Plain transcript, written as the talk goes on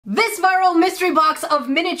This viral mystery box of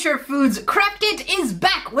miniature foods craft kit is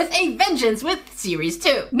back with a vengeance with Series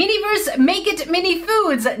 2. Miniverse Make It Mini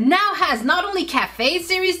Foods now has not only Cafe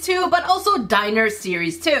Series 2, but also Diner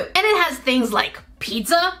Series 2. And it has things like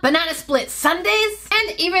pizza, banana split sundaes,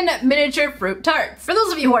 and even miniature fruit tarts. For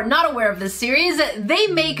those of you who are not aware of this series, they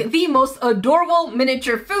make the most adorable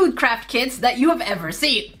miniature food craft kits that you have ever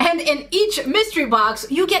seen. And in each mystery box,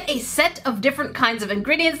 you get a set of different kinds of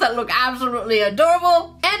ingredients that look absolutely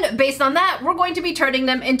adorable. And based on that, we're going to be turning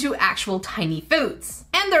them into actual tiny foods.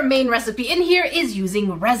 And their main recipe in here is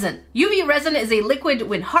using resin. UV resin is a liquid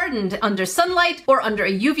when hardened under sunlight or under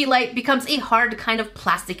a UV light becomes a hard kind of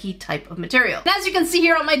plasticky type of material. And as you can see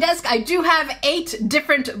here on my desk, I do have 8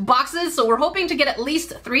 different boxes, so we're hoping to get at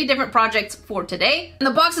least 3 different projects for today. And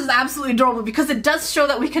the box is absolutely adorable because it does show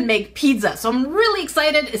that we can make pizza, so I'm really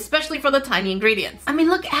excited, especially for the tiny ingredients. I mean,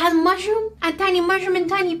 look, it has mushroom, and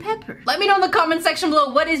tiny pepper. Let me know in the comment section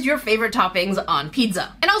below what is your favorite toppings on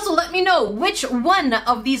pizza. And also let me know which one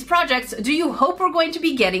of these projects do you hope we're going to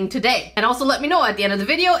be getting today. And also let me know at the end of the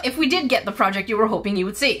video if we did get the project you were hoping you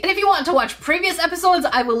would see. And if you want to watch previous episodes,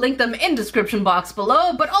 I will link them in description box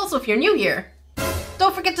below, but also if you're new here,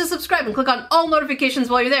 don't forget to subscribe and click on all notifications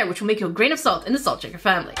while you're there, which will make you a grain of salt in the Salt Shaker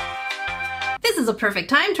family. This is a perfect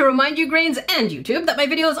time to remind you Grains and YouTube that my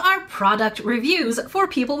videos are product reviews for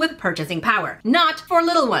people with purchasing power, not for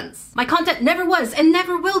little ones. My content never was and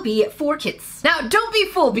never will be for kids. Now don't be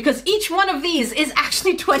fooled because each one of these is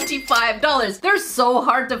actually $25. They're so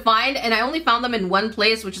hard to find and I only found them in one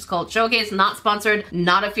place, which is called Showcase, not sponsored,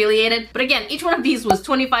 not affiliated. But again, each one of these was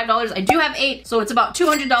 $25. I do have 8, so it's about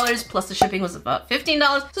 $200 plus the shipping was about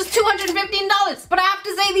 $15, so it's $215. But I have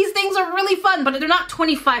to say these things are really fun, but they're not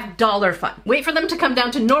 $25 fun. Wait for them to come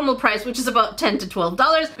down to normal price, which is about $10 to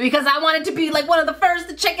 $12, because I wanted to be like one of the first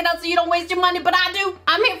to check it out so you don't waste your money, but I do.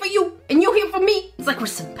 I'm here for you, and you're here for me. It's like we're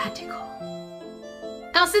simpatico.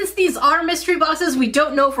 Now, since these are mystery boxes, we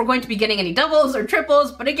don't know if we're going to be getting any doubles or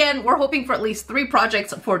triples, but again, we're hoping for at least 3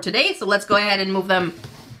 projects for today, so let's go ahead and move them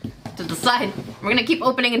to the side. We're gonna keep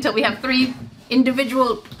opening until we have 3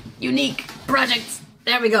 individual, unique projects.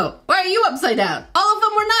 There we go. Why are you upside down? All of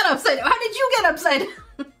them were not upside down. How did you get upside down?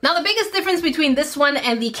 Now the biggest difference between this one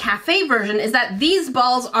and the cafe version is that these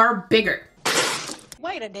balls are bigger.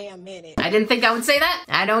 Wait a damn minute. I didn't think I would say that.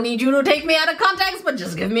 I don't need you to take me out of context, but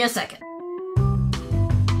just give me a second.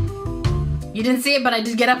 You didn't see it, but I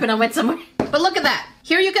did get up and I went somewhere. But look at that.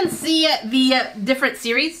 Here you can see the different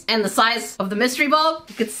series and the size of the mystery ball.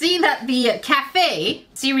 You can see that the Cafe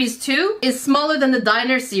Series 2 is smaller than the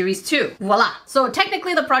Diner Series 2. Voila. So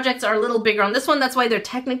technically the projects are a little bigger on this one. That's why they're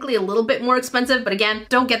technically a little bit more expensive. But again,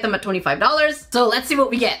 don't get them at $25. So let's see what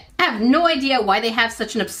we get. I have no idea why they have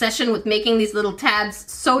such an obsession with making these little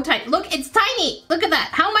tabs so tiny. Look, it's tiny. Look at that.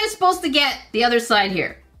 How am I supposed to get the other side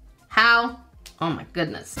here? How? Oh my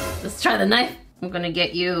goodness. Let's try the knife. I'm gonna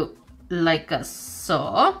get you like a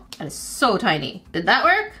saw. And it's so tiny. Did that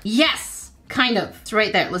work? Yes, kind of. It's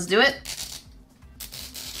right there. Let's do it.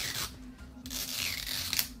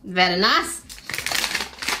 Very nice.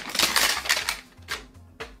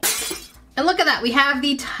 And look at that. We have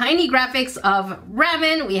the tiny graphics of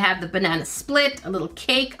ramen. We have the banana split, a little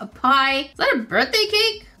cake, a pie. Is that a birthday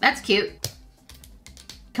cake? That's cute.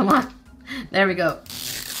 Come on. There we go.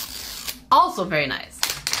 Also very nice.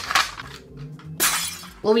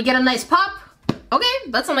 Will we get a nice pop? Okay,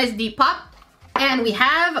 that's a nice deep pop. And we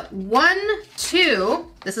have 1,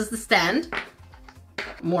 2, this is the stand.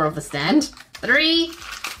 More of the stand. 3,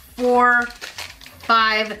 4,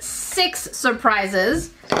 5, 6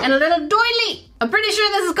 surprises. And a little doily. I'm pretty sure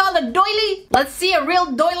this is called a doily. Let's see a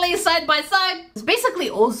real doily side by side. It's basically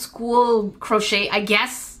old school crochet, I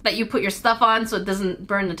guess, that you put your stuff on so it doesn't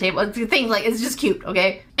burn the table. Things like, it's just cute,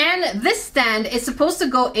 okay? And this stand is supposed to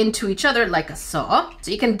go into each other like a saw. So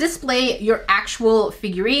you can display your actual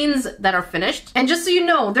figurines that are finished. And just so you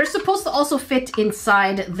know, they're supposed to also fit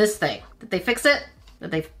inside this thing. Did they fix it? Did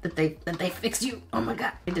they fix you? Oh my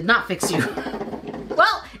God, they did not fix you.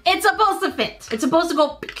 Well, it's supposed to fit. It's supposed to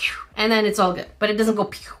go and then it's all good, but it doesn't go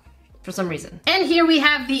for some reason. And here we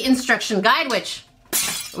have the instruction guide, which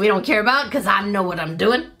we don't care about because I know what I'm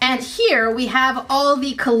doing. And here we have all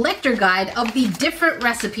the collector guide of the different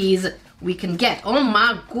recipes we can get. Oh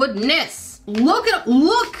my goodness. Look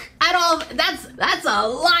at all, that's a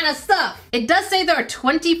lot of stuff. It does say there are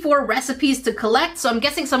 24 recipes to collect, so I'm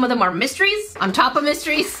guessing some of them are mysteries on top of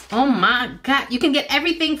mysteries. Oh my God, you can get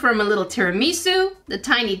everything from a little tiramisu, the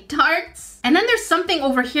tiny tarts, and then there's something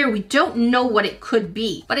over here, we don't know what it could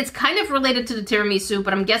be, but it's kind of related to the tiramisu,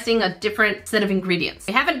 but I'm guessing a different set of ingredients.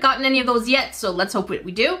 I haven't gotten any of those yet, so let's hope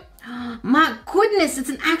we do. My goodness, it's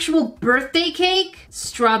an actual birthday cake.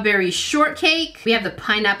 Strawberry shortcake. We have the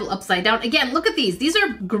pineapple upside down. Again, look at these. These are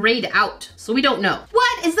grayed out, so we don't know.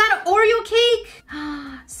 What? Is that an Oreo cake?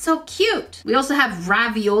 So cute. We also have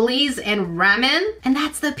raviolis and ramen, and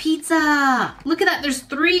that's the pizza. Look at that. There's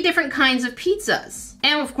 3 different kinds of pizzas.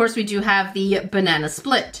 And of course, we do have the banana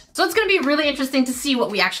split. So it's gonna be really interesting to see what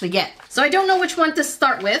we actually get. So I don't know which one to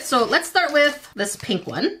start with. So let's start with this pink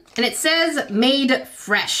one. And it says made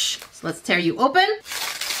fresh. So let's tear you open.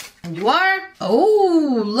 And you are.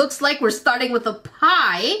 Oh, looks like we're starting with a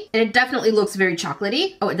pie. And it definitely looks very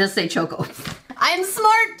chocolatey. Oh, it does say choco. I'm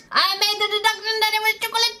smart. I made the deduction that it was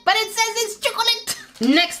chocolate, but it says it's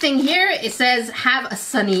chocolate. Next thing here, it says have a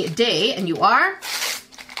sunny day. And you are.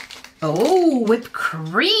 Oh, whipped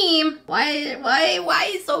cream.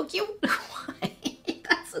 Why so cute? Why?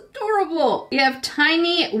 That's adorable. We have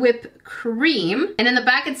tiny whipped cream. And in the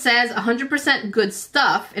back it says 100% good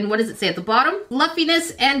stuff. And what does it say at the bottom?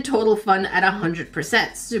 Fluffiness and total fun at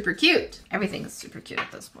 100%. Super cute. Everything is super cute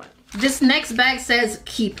at this point. This next bag says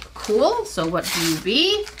keep cool. So what do you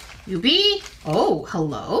be? You be? Oh,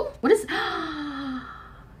 hello. What is...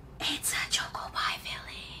 It's a choco pie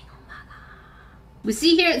filling. Oh my god. We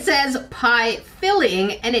see here it says pie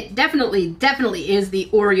filling, and it definitely is the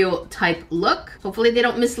Oreo type look. Hopefully they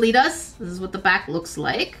don't mislead us. This is what the back looks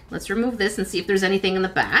like. Let's remove this and see if there's anything in the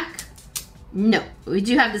back. No, we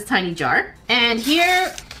do have this tiny jar. And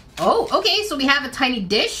here, oh, okay, so we have a tiny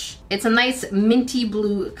dish. It's a nice minty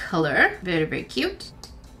blue color. Very, very cute.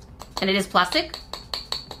 And it is plastic.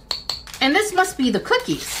 And this must be the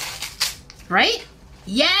cookies, right?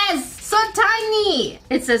 Yes, so tiny.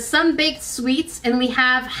 It says some baked sweets, and we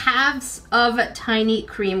have halves of tiny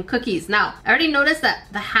cream cookies. Now, I already noticed that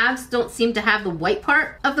the halves don't seem to have the white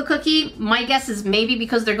part of the cookie. My guess is maybe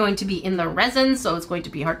because they're going to be in the resin, so it's going to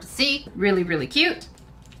be hard to see. Really, really cute.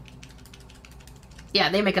 Yeah,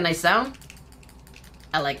 they make a nice sound.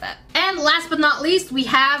 I like that. And last but not least, we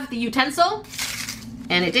have the utensil.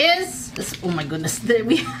 And it is this, oh my goodness,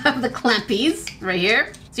 we have the clampies right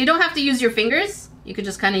here. So you don't have to use your fingers. You could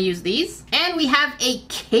just kind of use these. And we have a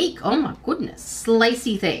cake. Oh my goodness.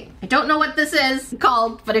 Slicey thing. I don't know what this is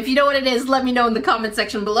called, but if you know what it is, let me know in the comment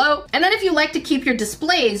section below. And then if you like to keep your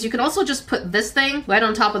displays, you can also just put this thing right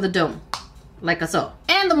on top of the dome. Like so.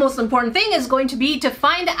 And the most important thing is going to be to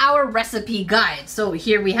find our recipe guide. So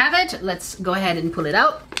here we have it. Let's go ahead and pull it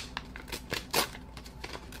out.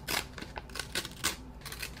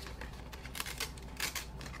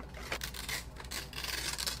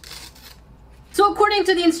 So according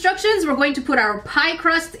to the instructions, we're going to put our pie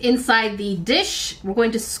crust inside the dish. We're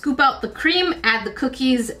going to scoop out the cream, add the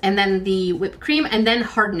cookies, and then the whipped cream, and then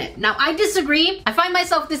harden it. Now, I disagree. I find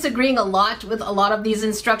myself disagreeing a lot with a lot of these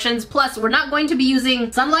instructions. Plus, we're not going to be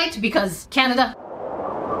using sunlight because Canada.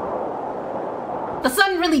 The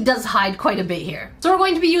sun really does hide quite a bit here. So we're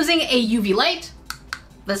going to be using a UV light,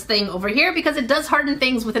 this thing over here, because it does harden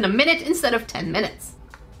things within a minute instead of 10 minutes.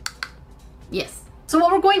 Yes. So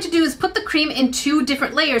what we're going to do is put the cream in 2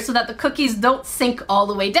 different layers so that the cookies don't sink all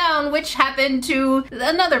the way down, which happened to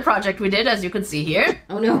another project we did, as you can see here.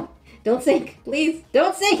 Oh no, don't sink, please,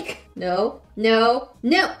 don't sink. No, no,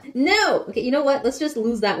 no, no. Okay, you know what? Let's just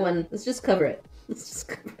lose that one. Let's just cover it. Let's just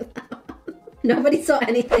cover that one. Nobody saw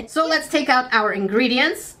anything. So let's take out our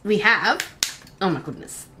ingredients. We have, oh my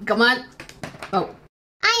goodness, come on. Oh.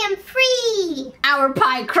 I am free. Our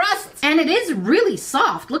pie crust. And it is really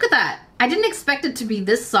soft, look at that. I didn't expect it to be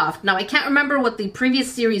this soft. Now, I can't remember what the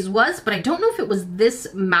previous series was, but I don't know if it was this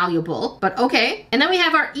malleable, but okay. And then we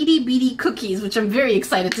have our itty bitty cookies, which I'm very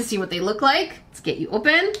excited to see what they look like. Let's get you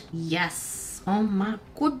open. Yes. Oh my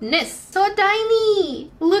goodness. So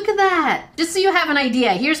tiny. Look at that. Just so you have an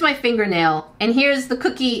idea, here's my fingernail, and here's the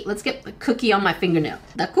cookie. Let's get the cookie on my fingernail.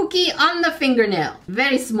 The cookie on the fingernail.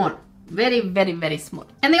 Very small. Very, very, very small.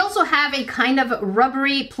 And they also have a kind of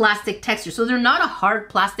rubbery plastic texture. So they're not a hard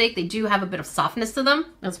plastic. They do have a bit of softness to them.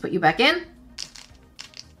 Let's put you back in.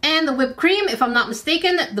 And the whipped cream, if I'm not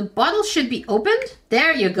mistaken, the bottle should be opened.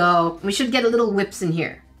 There you go. We should get a little whips in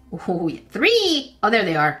here. Oh, yeah. 3. Oh, there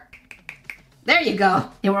they are. There you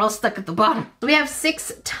go. They were all stuck at the bottom. So we have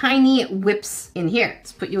 6 tiny whips in here.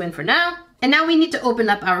 Let's put you in for now. And now we need to open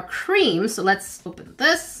up our cream, so let's open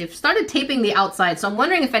this. They've started taping the outside, so I'm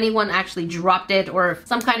wondering if anyone actually dropped it or if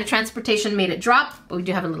some kind of transportation made it drop, but we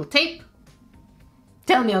do have a little tape.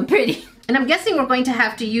 Tell me I'm pretty. And I'm guessing we're going to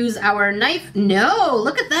have to use our knife. No,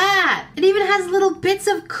 look at that. It even has little bits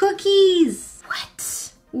of cookies.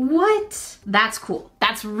 What? What? That's cool. That's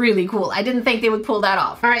That's really cool. I didn't think they would pull that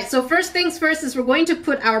off. All right, so first things first is we're going to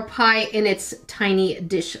put our pie in its tiny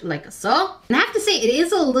dish like so. And I have to say it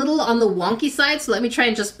is a little on the wonky side, so let me try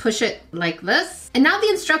and just push it like this. And now the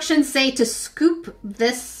instructions say to scoop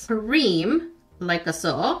this cream like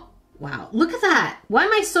so. Wow, look at that. Why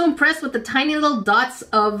am I so impressed with the tiny little dots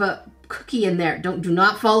of cookie in there? Do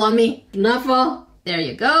not fall on me. Do not fall. There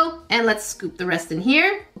you go. And let's scoop the rest in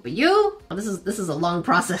here. But you, oh, this is a long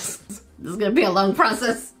process. This is gonna be a long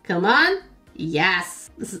process. Come on.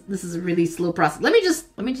 Yes. This is a really slow process. Let me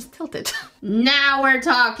just tilt it. Now we're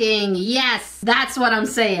talking. Yes, that's what I'm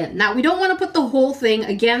saying. Now we don't want to put the whole thing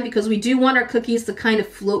again because we do want our cookies to kind of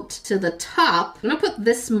float to the top. I'm gonna put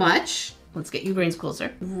this much. Let's get you grains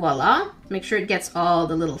closer. Voila. Make sure it gets all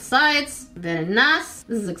the little sides. Very nice.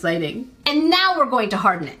 This is exciting. And now we're going to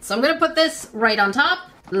harden it. So I'm gonna put this right on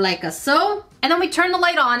top, like so. And then we turn the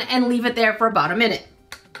light on and leave it there for about a minute.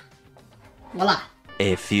 Voila.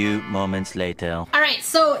 A few moments later. All right,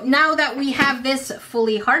 so now that we have this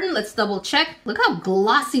fully hardened, let's double check. Look how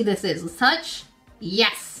glossy this is. Let's touch.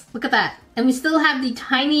 Yes, look at that. And we still have the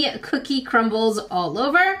tiny cookie crumbles all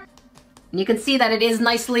over. And you can see that it is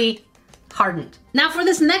nicely hardened. Now for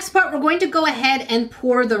this next part, we're going to go ahead and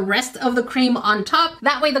pour the rest of the cream on top.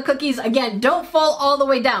 That way the cookies, again, don't fall all the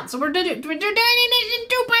way down. So we're doing it in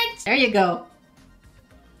 2 parts. There you go.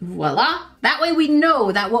 Voila. That way we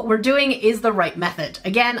know that what we're doing is the right method.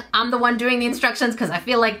 Again, I'm the one doing the instructions because I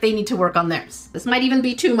feel like they need to work on theirs. This might even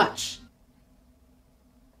be too much.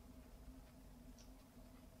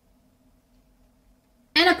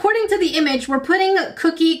 And according to the image, we're putting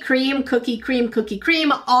cookie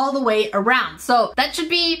cream all the way around. So that should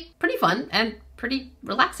be pretty fun and pretty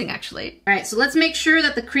relaxing actually. All right, so let's make sure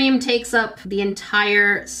that the cream takes up the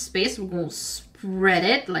entire space. We're gonna spread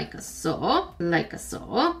it like so, like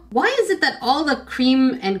so. Why is it that all the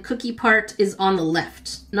cream and cookie part is on the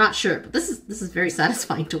left? Not sure, but this is very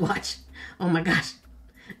satisfying to watch. Oh my gosh.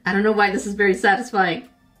 I don't know why this is very satisfying.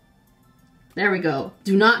 There we go.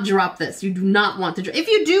 Do not drop this. You do not want to drop. If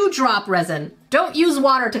you do drop resin, don't use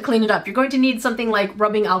water to clean it up. You're going to need something like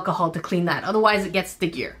rubbing alcohol to clean that. Otherwise it gets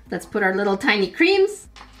stickier. Let's put our little tiny creams.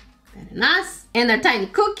 Very nice. And our tiny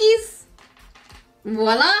cookies.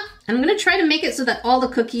 Voila. I'm gonna try to make it so that all the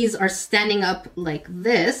cookies are standing up like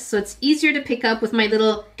this. So it's easier to pick up with my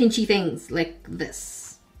little pinchy things like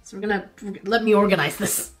this. So we're gonna, let me organize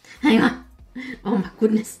this. Hang on. Oh my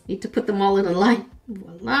goodness. Need to put them all in a line.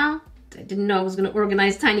 Voila. I didn't know I was gonna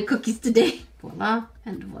organize tiny cookies today. Voila,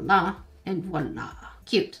 and voila, and voila.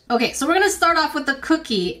 Cute. Okay, so we're gonna start off with the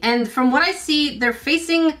cookie, and from what I see, they're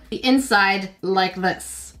facing the inside like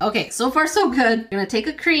this. Okay, so far so good. You're gonna take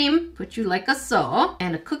a cream, put you like a so,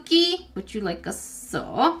 and a cookie, put you like a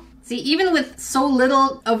so. See, even with so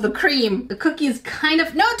little of the cream, the cookie is kind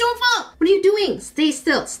of, no, don't fall! What are you doing? Stay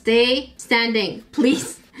still, stay standing,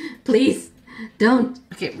 please, please. Don't.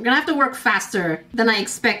 Okay, we're gonna have to work faster than I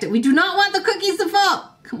expected. We do not want the cookies to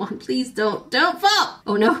fall. Come on, please don't fall.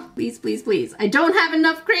 Oh no, please, please, please. I don't have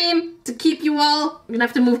enough cream to keep you all. We're gonna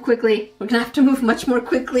have to move quickly. We're gonna have to move much more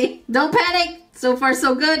quickly. Don't panic. So far,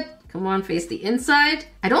 so good. Come on, face the inside.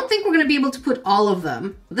 I don't think we're gonna be able to put all of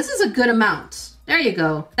them. This is a good amount. There you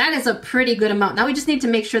go. That is a pretty good amount. Now we just need to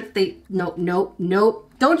make sure that they, nope, nope,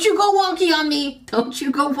 nope. Don't you go wonky on me. Don't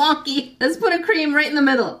you go wonky. Let's put a cream right in the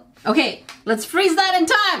middle. Okay, let's freeze that in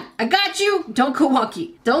time. I got you. Don't go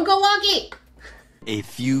wonky. Don't go wonky. A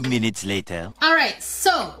few minutes later. All right,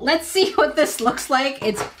 so let's see what this looks like.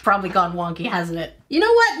 It's probably gone wonky, hasn't it? You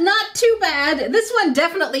know what? Not too bad. This one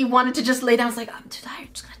definitely wanted to just lay down. It's like, I'm too tired.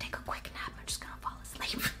 I'm just gonna take a quick nap. I'm just gonna fall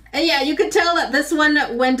asleep. And yeah, you could tell that this one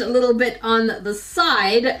went a little bit on the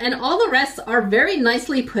side and all the rest are very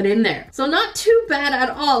nicely put in there. So not too bad at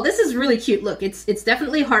all. This is really cute. Look, it's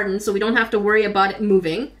definitely hardened so we don't have to worry about it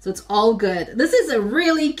moving. So it's all good. This is a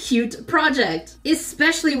really cute project,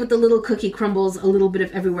 especially with the little cookie crumbles a little bit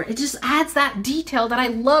of everywhere. It just adds that detail that I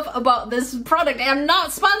love about this product. I am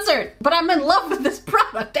not sponsored, but I'm in love with this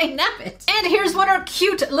product. I nap it. And here's what our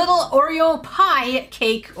cute little Oreo pie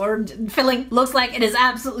cake or filling looks like. It is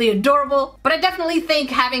absolutely adorable, but I definitely think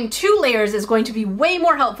having 2 layers is going to be way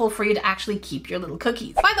more helpful for you to actually keep your little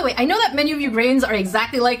cookies. By the way, I know that many of you brains are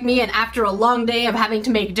exactly like me, and after a long day of having to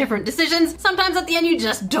make different decisions, sometimes at the end you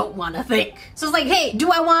just don't want to think. So it's like, hey, do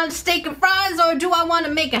I want steak and fries, or do I want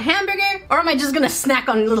to make a hamburger, or am I just gonna snack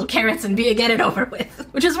on little carrots and get it over with?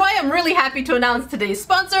 Which is why I'm really happy to announce today's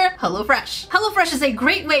sponsor, HelloFresh. HelloFresh is a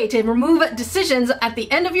great way to remove decisions at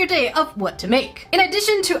the end of your day of what to make. In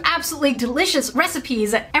addition to absolutely delicious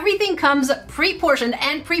recipes, everything comes pre-portioned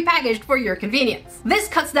and pre-packaged for your convenience. This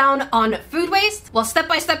cuts down on food waste, while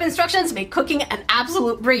step-by-step instructions make cooking an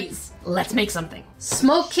absolute breeze. Let's make something.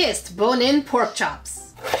 Smoke-kissed bone-in pork chops.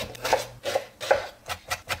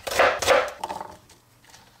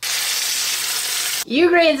 You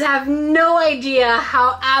grains have no idea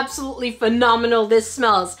how absolutely phenomenal this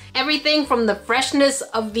smells. Everything from the freshness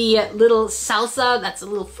of the little salsa, that's a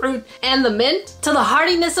little fruit, and the mint, to the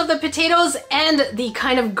heartiness of the potatoes and the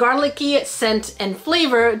kind of garlicky scent and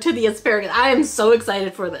flavor to the asparagus. I am so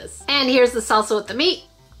excited for this. And here's the salsa with the meat.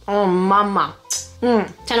 Oh mama.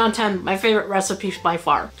 10 on 10, my favorite recipe by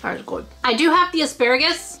far. That is good. I do have the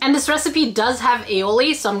asparagus, and this recipe does have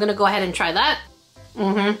aioli, so I'm gonna go ahead and try that.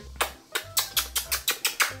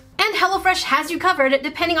 HelloFresh has you covered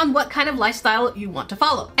depending on what kind of lifestyle you want to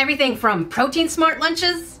follow. Everything from protein smart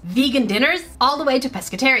lunches, vegan dinners, all the way to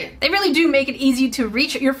pescatarian. They really do make it easy to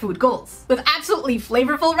reach your food goals with absolutely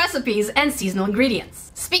flavorful recipes and seasonal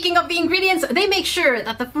ingredients. Speaking of the ingredients, they make sure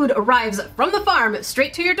that the food arrives from the farm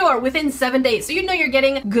straight to your door within 7 days, so you know you're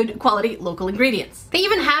getting good quality local ingredients. They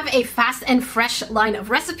even have a fast and fresh line of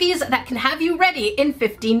recipes that can have you ready in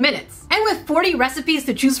 15 minutes. And with 40 recipes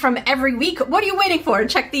to choose from every week, what are you waiting for?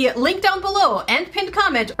 Check the link down below and pinned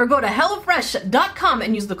comment, or go to HelloFresh.com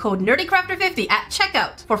and use the code NERDYCRAFTER50 at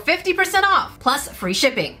checkout for 50% off plus free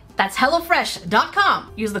shipping. That's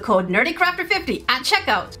HelloFresh.com. Use the code NERDYCRAFTER50 at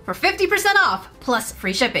checkout for 50% off plus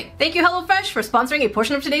free shipping. Thank you HelloFresh for sponsoring a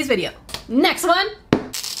portion of today's video. Next one.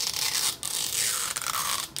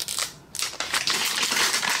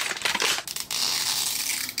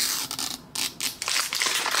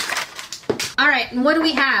 All right, and what do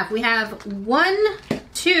we have? We have 1,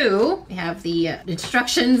 2, we have the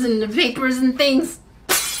instructions and the papers and things.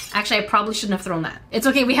 Actually, I probably shouldn't have thrown that. It's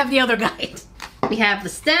okay, we have the other guide. We have the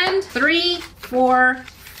stand, 3, 4,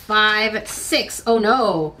 5, 6. Oh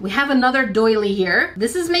no, we have another doily here.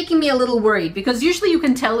 This is making me a little worried because usually you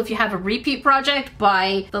can tell if you have a repeat project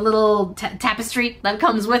by the little tapestry that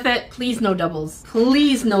comes with it. Please no doubles.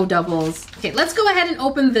 Please no doubles. Okay, let's go ahead and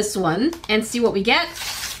open this one and see what we get.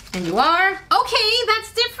 And you are? Okay,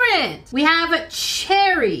 that's different. We have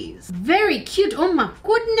cherries. Very cute. Oh my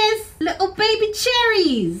goodness. Little baby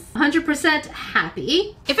cherries. 100%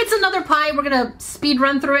 happy. If it's another pie, we're gonna speed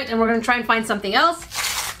run through it and we're gonna try and find something else.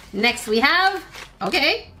 Next we have,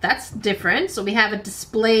 okay, that's different. So we have a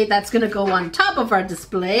display that's gonna go on top of our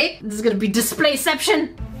display. This is gonna be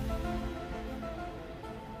displayception.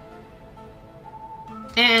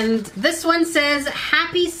 And this one says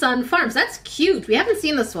Happy Sun Farms. That's cute. We haven't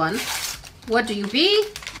seen this one. What do you be?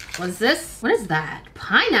 What's this? What is that?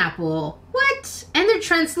 Pineapple. What? And they're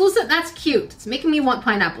translucent. That's cute. It's making me want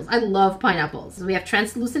pineapples. I love pineapples. So we have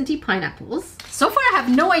translucenty pineapples. So far I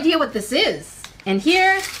have no idea what this is. And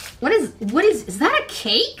here, what is that a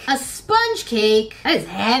cake? A sponge cake. That is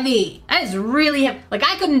heavy. That is really heavy. Like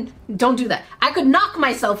don't do that. I could knock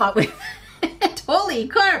myself out with holy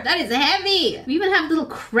carp, that is heavy. We even have little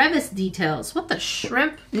crevice details. What the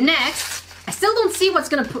shrimp? Next, I still don't see what's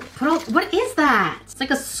gonna put out. What is that? It's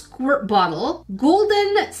like a squirt bottle.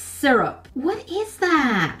 Golden syrup. What is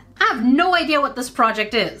that? I have no idea what this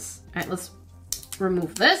project is. All right, let's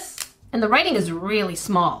remove this. And the writing is really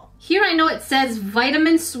small. Here I know it says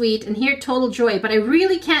vitamin sweet and here total joy, but I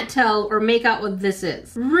really can't tell or make out what this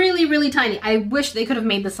is. Really, really tiny. I wish they could have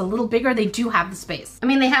made this a little bigger. They do have the space. I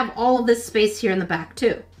mean, they have all of this space here in the back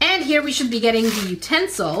too. And here we should be getting the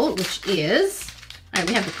utensil, which is, all right,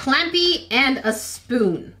 we have the clampy and a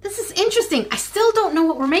spoon. This is interesting. I still don't know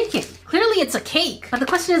what we're making. Clearly it's a cake, but the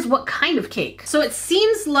question is what kind of cake? So it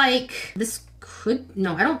seems like this could,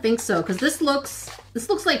 no, I don't think so, because this looks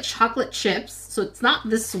like chocolate chips, so it's not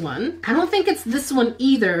this one. I don't think it's this one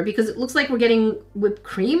either, because it looks like we're getting whipped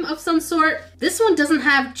cream of some sort. This one doesn't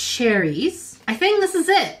have cherries. I think this is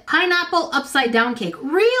it. Pineapple upside down cake.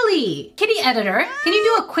 Really? Kitty editor, can you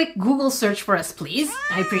do a quick Google search for us, please?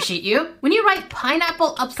 I appreciate you. When you write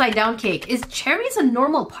pineapple upside down cake, is cherries a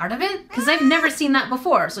normal part of it? Because I've never seen that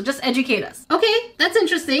before, so just educate us. Okay, that's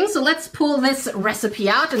interesting. So let's pull this recipe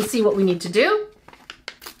out and see what we need to do.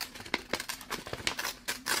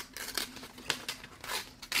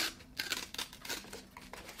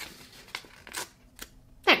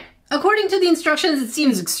 According to the instructions, it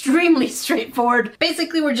seems extremely straightforward.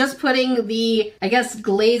 Basically, we're just putting the, I guess,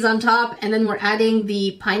 glaze on top, and then we're adding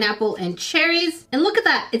the pineapple and cherries. And look at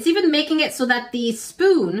that, it's even making it so that the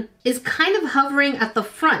spoon is kind of hovering at the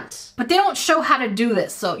front. But they don't show how to do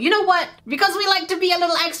this, so you know what? Because we like to be a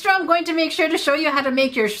little extra, I'm going to make sure to show you how to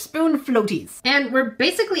make your spoon floaties. And we're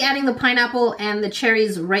basically adding the pineapple and the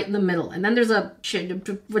cherries right in the middle. And then there's a,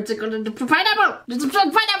 what's it called? Pineapple! There's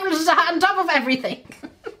pineapple on top of everything.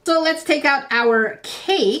 So let's take out our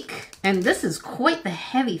cake. And this is quite the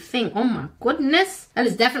heavy thing. Oh my goodness. That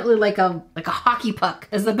is definitely like a hockey puck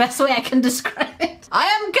is the best way I can describe it. I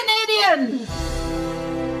am Canadian.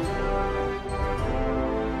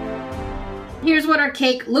 Here's what our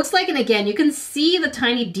cake looks like, and again, you can see the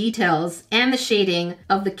tiny details and the shading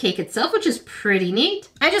of the cake itself, which is pretty neat.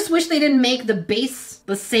 I just wish they didn't make the base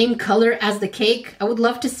the same color as the cake. I would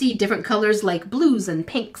love to see different colors like blues and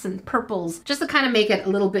pinks and purples, just to kind of make it a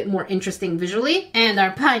little bit more interesting visually. And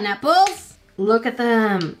our pineapples. Look at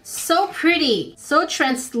them. So pretty. So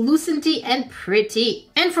translucenty and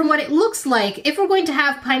pretty. And from what it looks like, if we're going to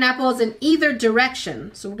have pineapples in either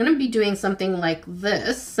direction, so we're going to be doing something like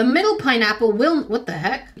this. The middle pineapple will... What the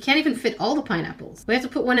heck? We can't even fit all the pineapples. We have to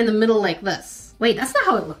put one in the middle like this. Wait, that's not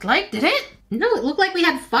how it looked like, did it? No, it looked like we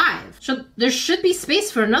had 5. There should be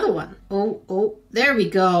space for another one. Oh, there we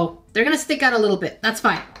go. They're gonna stick out a little bit. That's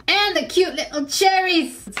fine. And the cute little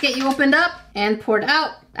cherries. Let's get you opened up and poured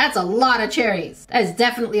out. That's a lot of cherries. That is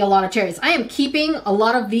definitely a lot of cherries. I am keeping a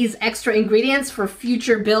lot of these extra ingredients for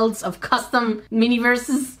future builds of custom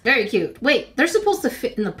mini-verses. Very cute. Wait, they're supposed to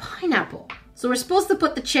fit in the pineapple. So we're supposed to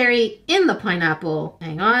put the cherry in the pineapple.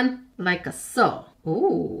 Hang on, like a so.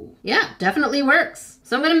 Ooh, yeah, definitely works.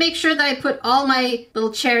 So I'm gonna make sure that I put all my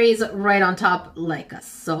little cherries right on top like a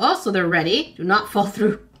so they're ready. Do not fall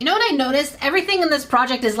through. You know what I noticed? Everything in this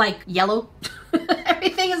project is like yellow.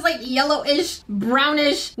 Everything is like yellowish,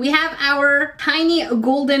 brownish. We have our tiny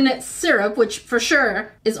golden syrup, which for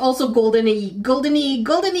sure is also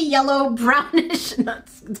goldeny yellow, brownish.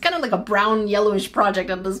 It's kind of like a brown yellowish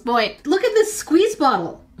project at this point. Look at this squeeze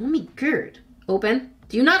bottle. Oh my god. Open.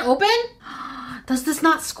 Do you not open? Does this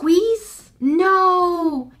not squeeze?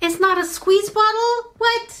 No, it's not a squeeze bottle?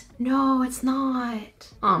 What? No, it's not.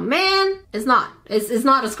 Oh man, it's not. It's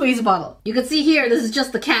not a squeeze bottle. You can see here, this is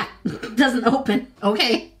just the cap. It doesn't open.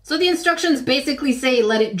 Okay. So the instructions basically say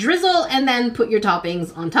let it drizzle and then put your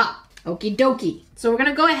toppings on top. Okie dokie. So we're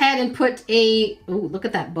gonna go ahead and put a, ooh, look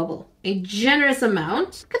at that bubble. A generous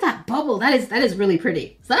amount. Look at that bubble. That is really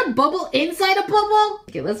pretty. Is that a bubble inside a bubble?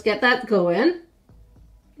 Okay, let's get that going.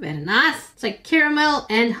 Very nice. It's like caramel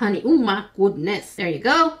and honey. Oh my goodness. There you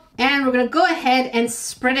go. And we're gonna go ahead and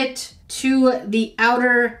spread it to the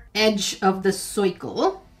outer edge of the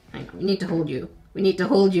circle. Hang on, we need to hold you. We need to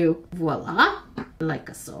hold you. Voila.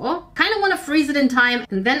 Like so. Kind of want to freeze it in time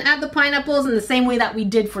and then add the pineapples in the same way that we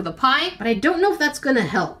did for the pie. But I don't know if that's gonna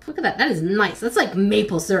help. Look at that. That is nice. That's like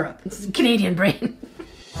maple syrup. It's Canadian brain.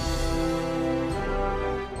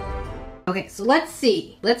 Okay, so let's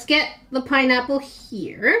see. Let's get the pineapple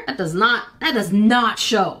here. That does not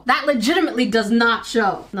show. That legitimately does not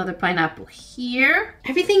show. Another pineapple here.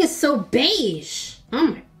 Everything is so beige. Oh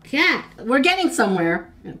my god. We're getting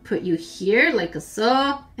somewhere. I'm gonna put you here like a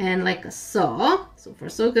so and like a so. So far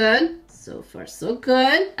so good. So far so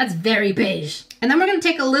good. That's very beige. And then we're gonna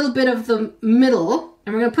take a little bit of the middle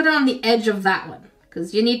and we're gonna put it on the edge of that one.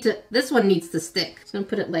 Because you need to, this one needs to stick. So I'm gonna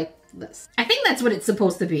put it like this. I think that's what it's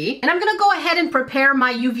supposed to be. And I'm gonna go ahead and prepare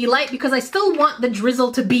my UV light because I still want the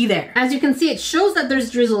drizzle to be there. As you can see, it shows that there's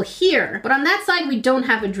drizzle here, but on that side we don't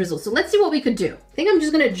have a drizzle. So let's see what we could do. I think I'm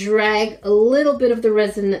just gonna drag a little bit of the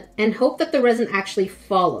resin and hope that the resin actually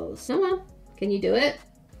follows. Come on, can you do it?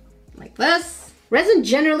 Like this. Resin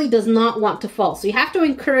generally does not want to fall, so you have to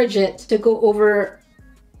encourage it to go over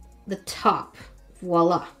the top.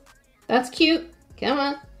 Voila. That's cute. Come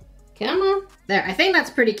on. Come on. There, I think that's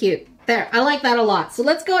pretty cute. There, I like that a lot. So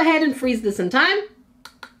let's go ahead and freeze this in time.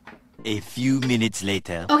 A few minutes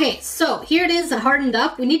later. Okay, so here it is hardened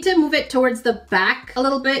up. We need to move it towards the back a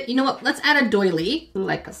little bit. You know what? Let's add a doily,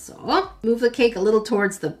 like so. Move the cake a little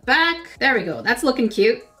towards the back. There we go. That's looking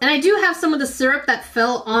cute. And I do have some of the syrup that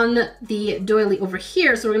fell on the doily over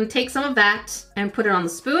here. So we're gonna take some of that and put it on the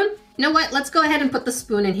spoon. You know what? Let's go ahead and put the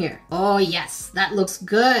spoon in here. Oh yes, that looks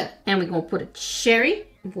good. And we're gonna put a cherry.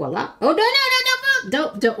 Voila. Oh,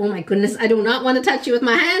 don't. Oh my goodness. I do not want to touch you with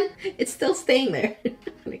my hand. It's still staying there. I'm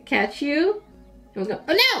gonna catch you. And we'll go,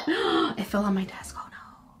 oh no! It fell on my desk. Oh no.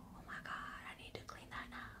 Oh my god. I need to clean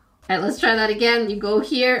that now. All right, let's try that again. You go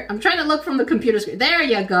here. I'm trying to look from the computer screen. There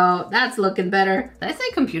you go. That's looking better. Did I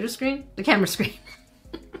say computer screen? The camera screen.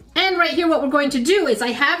 And right here, what we're going to do is I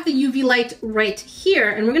have the UV light right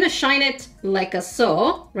here, and we're gonna shine it like a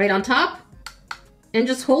so, right on top. And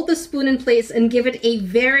just hold the spoon in place and give it a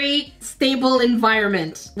very stable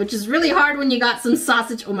environment, which is really hard when you got some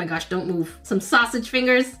sausage, oh my gosh, don't move, some sausage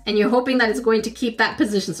fingers, and you're hoping that it's going to keep that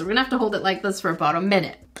position. So we're gonna have to hold it like this for about a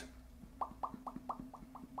minute.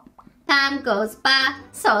 Time goes by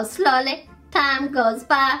so slowly. Time goes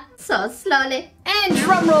by so slowly. And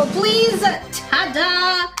drum roll, please.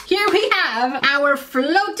 Ta-da! Here we have our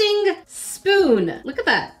floating spoon. Look at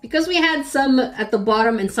that. Because we had some at the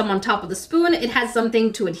bottom and some on top of the spoon, it has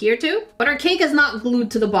something to adhere to. But our cake is not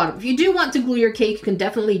glued to the bottom. If you do want to glue your cake, you can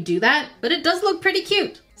definitely do that. But it does look pretty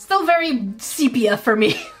cute. Still very sepia for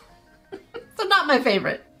me. So not my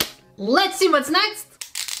favorite. Let's see what's next.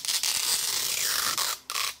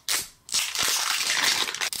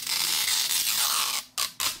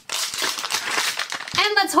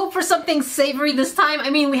 Let's hope for something savory this time.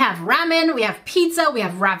 I mean, we have ramen, we have pizza, we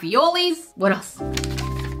have raviolis. What else?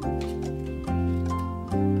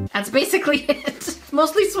 That's basically it.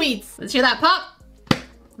 Mostly sweets. Let's hear that pop.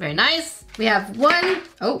 Very nice. We have one,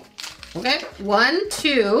 oh, okay. 1,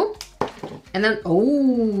 2, and then,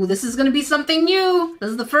 oh, this is gonna be something new.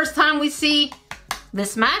 This is the first time we see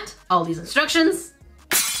this mat, all these instructions.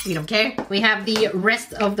 We don't care. We have the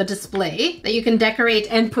rest of the display that you can decorate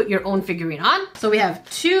and put your own figurine on. So we have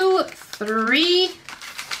 2, 3,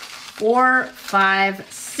 4,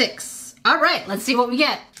 5, 6. All right, let's see what we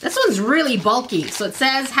get. This one's really bulky. So it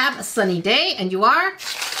says, have a sunny day, and you are,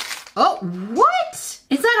 oh, what?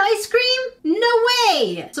 Is that ice cream? No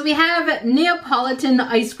way! So we have Neapolitan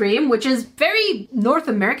ice cream, which is very North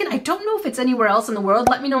American. I don't know if it's anywhere else in the world.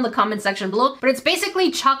 Let me know in the comment section below. But it's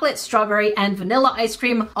basically chocolate, strawberry, and vanilla ice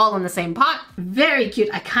cream all in the same pot. Very cute.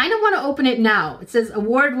 I kind of want to open it now. It says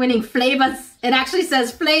award-winning flavors. It actually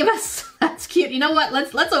says flavors. That's cute. You know what?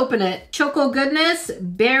 Let's open it. Choco goodness,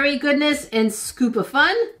 berry goodness, and scoop of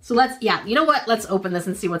fun. So let's, yeah, you know what? Let's open this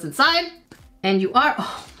and see what's inside. And you are,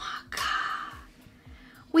 oh,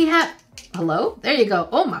 we have, hello? There you go.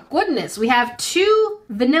 Oh my goodness. We have 2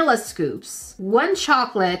 vanilla scoops, 1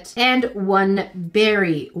 chocolate, and 1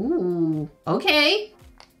 berry. Ooh, okay.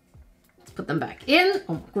 Let's put them back in.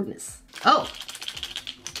 Oh my goodness. Oh.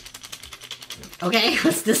 Okay,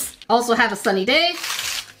 what's this? Also have a sunny day.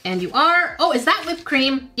 And you are, oh, is that whipped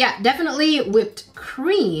cream? Yeah, definitely whipped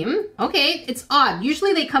cream. Okay, it's odd.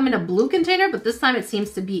 Usually they come in a blue container, but this time it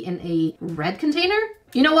seems to be in a red container.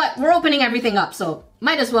 You know what? We're opening everything up, so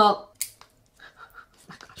might as well. Oh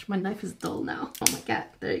my gosh, my knife is dull now. Oh my god,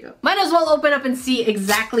 there you go. Might as well open up and see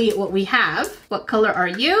exactly what we have. What color are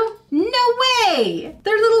you? No way!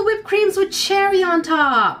 They're little whipped creams with cherry on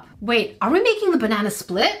top. Wait, are we making the banana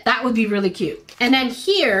split? That would be really cute. And then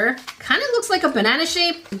here, kind of looks like a banana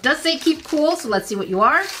shape. It does say keep cool, so let's see what you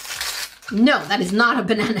are. No, that is not a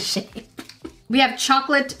banana shape. We have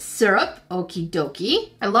chocolate syrup, okie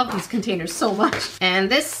dokie. I love these containers so much. And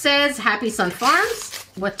this says Happy Sun Farms.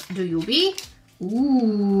 What do you be?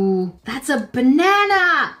 Ooh, that's a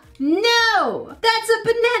banana. No, that's a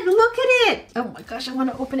banana, look at it. Oh my gosh, I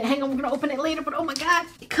wanna open it. Hang on, we're gonna open it later, but oh my God.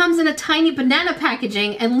 It comes in a tiny banana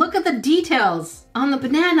packaging and look at the details on the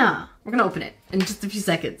banana. We're gonna open it in just a few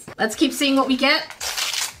seconds. Let's keep seeing what we get.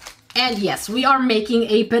 And yes, we are making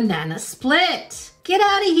a banana split. Get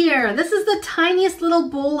out of here. This is the tiniest little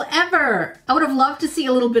bowl ever. I would have loved to see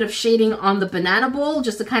a little bit of shading on the banana bowl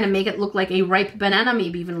just to kind of make it look like a ripe banana,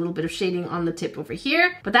 maybe even a little bit of shading on the tip over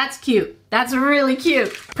here. But that's cute. That's really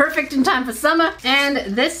cute. Perfect in time for summer.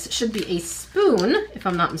 And this should be a spoon, if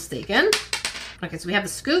I'm not mistaken. Okay, so we have a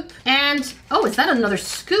scoop and, oh, is that another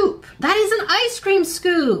scoop? That is an ice cream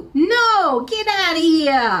scoop. No, get out of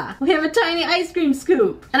here. We have a tiny ice cream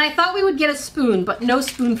scoop. And I thought we would get a spoon, but no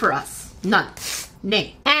spoon for us. None.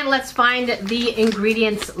 Nay. And let's find the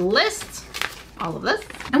ingredients list. All of this.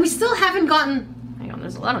 And we still haven't gotten, hang on,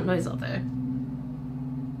 there's a lot of noise out there.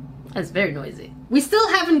 That's very noisy. We still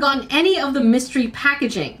haven't gotten any of the mystery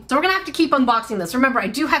packaging. So we're gonna have to keep unboxing this. Remember, I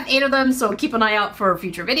do have 8 of them, so keep an eye out for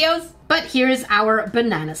future videos. But here is our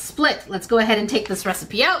banana split. Let's go ahead and take this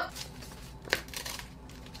recipe out.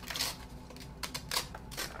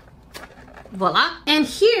 Voila. And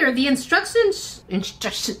here, the instructions. The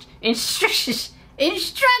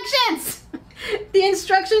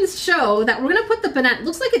instructions show that we're gonna put the banana, it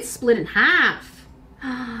looks like it's split in half.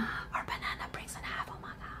 Our banana breaks in half, oh my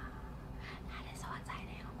God. That is so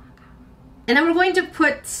exciting, oh my God. And then we're going to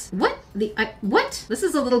put, what? What? This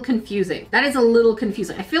is a little confusing. That is a little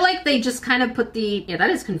confusing. I feel like they just kind of put the, yeah, that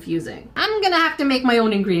is confusing. I'm gonna have to make my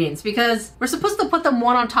own ingredients because we're supposed to put them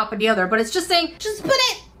one on top of the other, but it's just saying, just put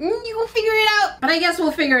it. You will figure it out. But I guess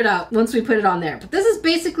we'll figure it out once we put it on there. But this is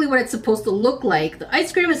basically what it's supposed to look like. The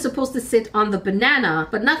ice cream is supposed to sit on the banana,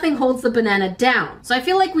 but nothing holds the banana down. So I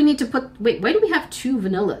feel like we need to put, wait, why do we have 2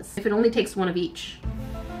 vanillas if it only takes 1 of each?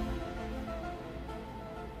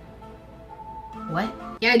 What?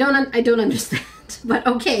 Yeah, I don't understand. But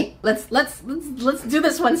okay, let's do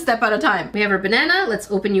this one step at a time. We have our banana. Let's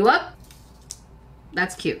open you up.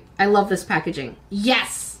 That's cute. I love this packaging.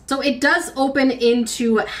 Yes. So it does open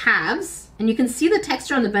into halves, and you can see the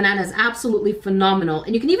texture on the banana is absolutely phenomenal,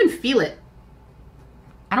 and you can even feel it.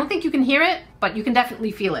 I don't think you can hear it, but you can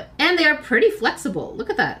definitely feel it. And they are pretty flexible. Look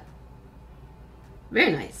at that.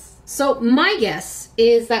 Very nice. So my guess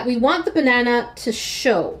is that we want the banana to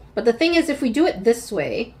show. But the thing is, if we do it this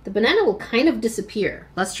way, the banana will kind of disappear.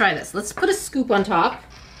 Let's try this. Let's put a scoop on top,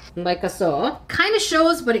 like I saw. Kind of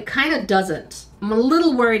shows, but it kind of doesn't. I'm a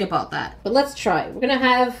little worried about that. But let's try. We're gonna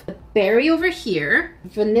have the berry over here,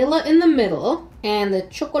 vanilla in the middle, and the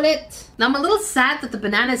chocolate. Now I'm a little sad that the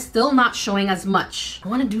banana is still not showing as much. I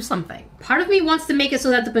want to do something. Part of me wants to make it so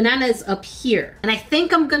that the banana is up here. And I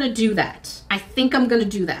think I'm gonna do that.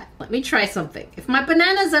 Let me try something. If my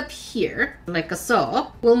banana's up here, like I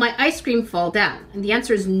saw, will my ice cream fall down? And the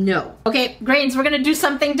answer is no. Okay, Grains, we're gonna do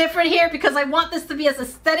something different here because I want this to be as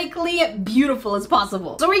aesthetically beautiful as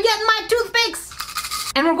possible. So we're getting my toothpicks!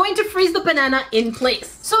 And we're going to freeze the banana in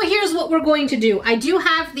place. So here's what we're going to do. I do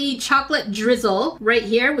have the chocolate drizzle right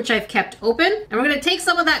here, which I've kept open. And we're gonna take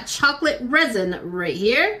some of that chocolate resin right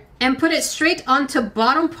here and put it straight onto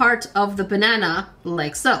bottom part of the banana,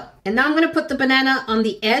 like so. And now I'm gonna put the banana on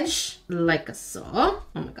the edge, like so. Oh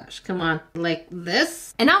my gosh, come on, like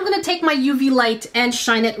this. And now I'm gonna take my UV light and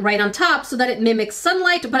shine it right on top so that it mimics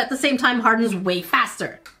sunlight, but at the same time hardens way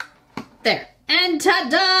faster. There. And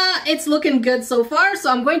ta-da! It's looking good so far, so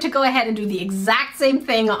I'm going to go ahead and do the exact same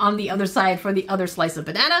thing on the other side for the other slice of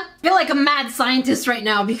banana. I feel like a mad scientist right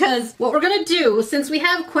now because what we're gonna do, since we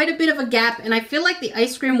have quite a bit of a gap and I feel like the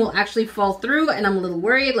ice cream will actually fall through and I'm a little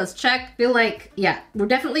worried, let's check. Feel like, yeah, we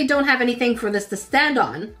definitely don't have anything for this to stand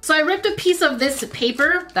on. So I ripped a piece of this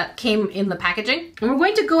paper that came in the packaging and we're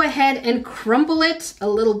going to go ahead and crumble it a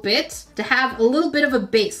little bit to have a little bit of a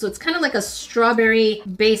base. So it's kind of like a strawberry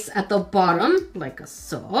base at the bottom, like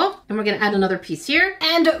so. And we're gonna add another piece here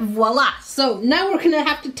and voila. So now we're gonna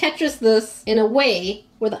have to Tetris this in a way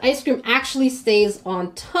where the ice cream actually stays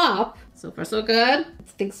on top. So far so good.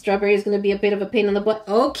 I think strawberry is gonna be a bit of a pain in the butt.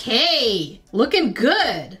 Okay, looking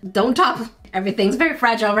good. Don't top. Everything's very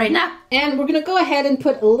fragile right now. And we're gonna go ahead and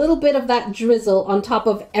put a little bit of that drizzle on top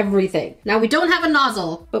of everything. Now we don't have a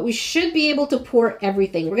nozzle, but we should be able to pour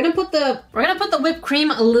everything. We're gonna put the whipped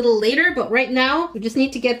cream a little later, but right now we just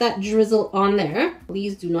need to get that drizzle on there.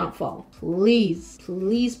 Please do not fall. Please,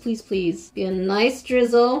 please, please, please. Be a nice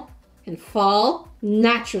drizzle and fall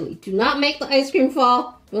naturally. Do not make the ice cream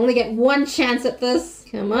fall. We only get one chance at this.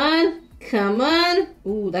 Come on. Come on.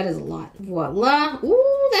 Ooh, that is a lot. Voila.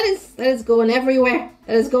 Ooh, that is going everywhere.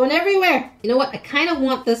 That is going everywhere. You know what? I kind of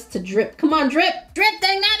want this to drip. Come on, drip. Drip,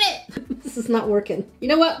 dang it. This is not working. You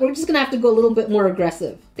know what? We're just going to have to go a little bit more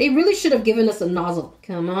aggressive. They really should have given us a nozzle.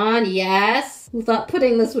 Come on. Yes. Who thought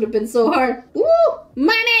putting this would have been so hard? Ooh,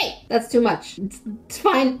 money. That's too much. It's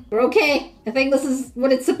fine. We're okay. I think this is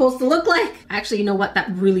what it's supposed to look like. Actually, you know what? That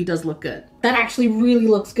really does look good. That actually really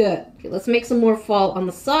looks good. Okay, let's make some more fall on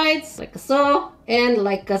the sides, like so, and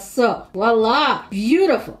like so. Voila,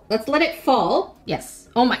 beautiful. Let's let it fall. Yes.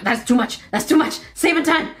 Oh my, that's too much. That's too much. Saving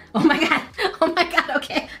time. Oh my God. Oh my God.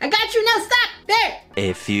 Okay, I got you now. Stop. There.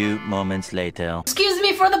 A few moments later. Excuse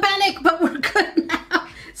me for the panic, but we're good now.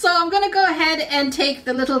 So I'm gonna go ahead and take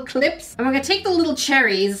the little clips and we're gonna take the little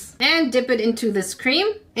cherries and dip it into this cream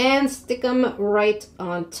and stick them right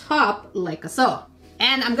on top like so.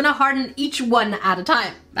 And I'm gonna harden each one at a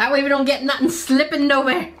time. That way we don't get nothing slipping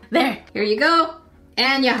nowhere. There, here you go.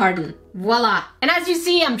 And you harden. Voila. And as you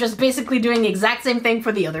see, I'm just basically doing the exact same thing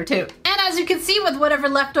for the other two. And as you can see, with whatever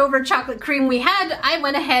leftover chocolate cream we had, I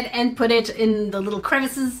went ahead and put it in the little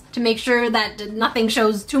crevices to make sure that nothing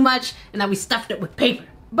shows too much and that we stuffed it with paper.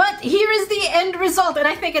 But here is the end result, and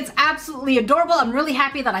I think it's absolutely adorable. I'm really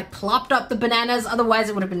happy that I plopped up the bananas, otherwise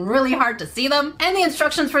it would have been really hard to see them. And the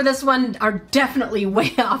instructions for this one are definitely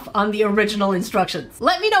way off on the original instructions.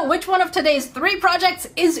 Let me know which one of today's 3 projects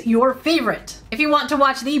is your favorite. If you want to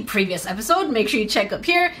watch the previous episode, make sure you check up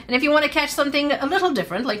here. And if you want to catch something a little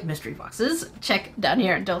different, like mystery boxes, check down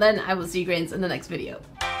here. Until then, I will see you Grains in the next video.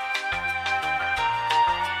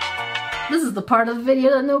 This is the part of the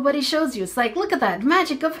video that nobody shows you. It's like, look at that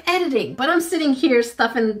magic of editing. But I'm sitting here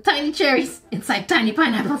stuffing tiny cherries inside tiny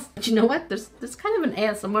pineapples. But you know what? There's kind of an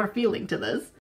ASMR feeling to this.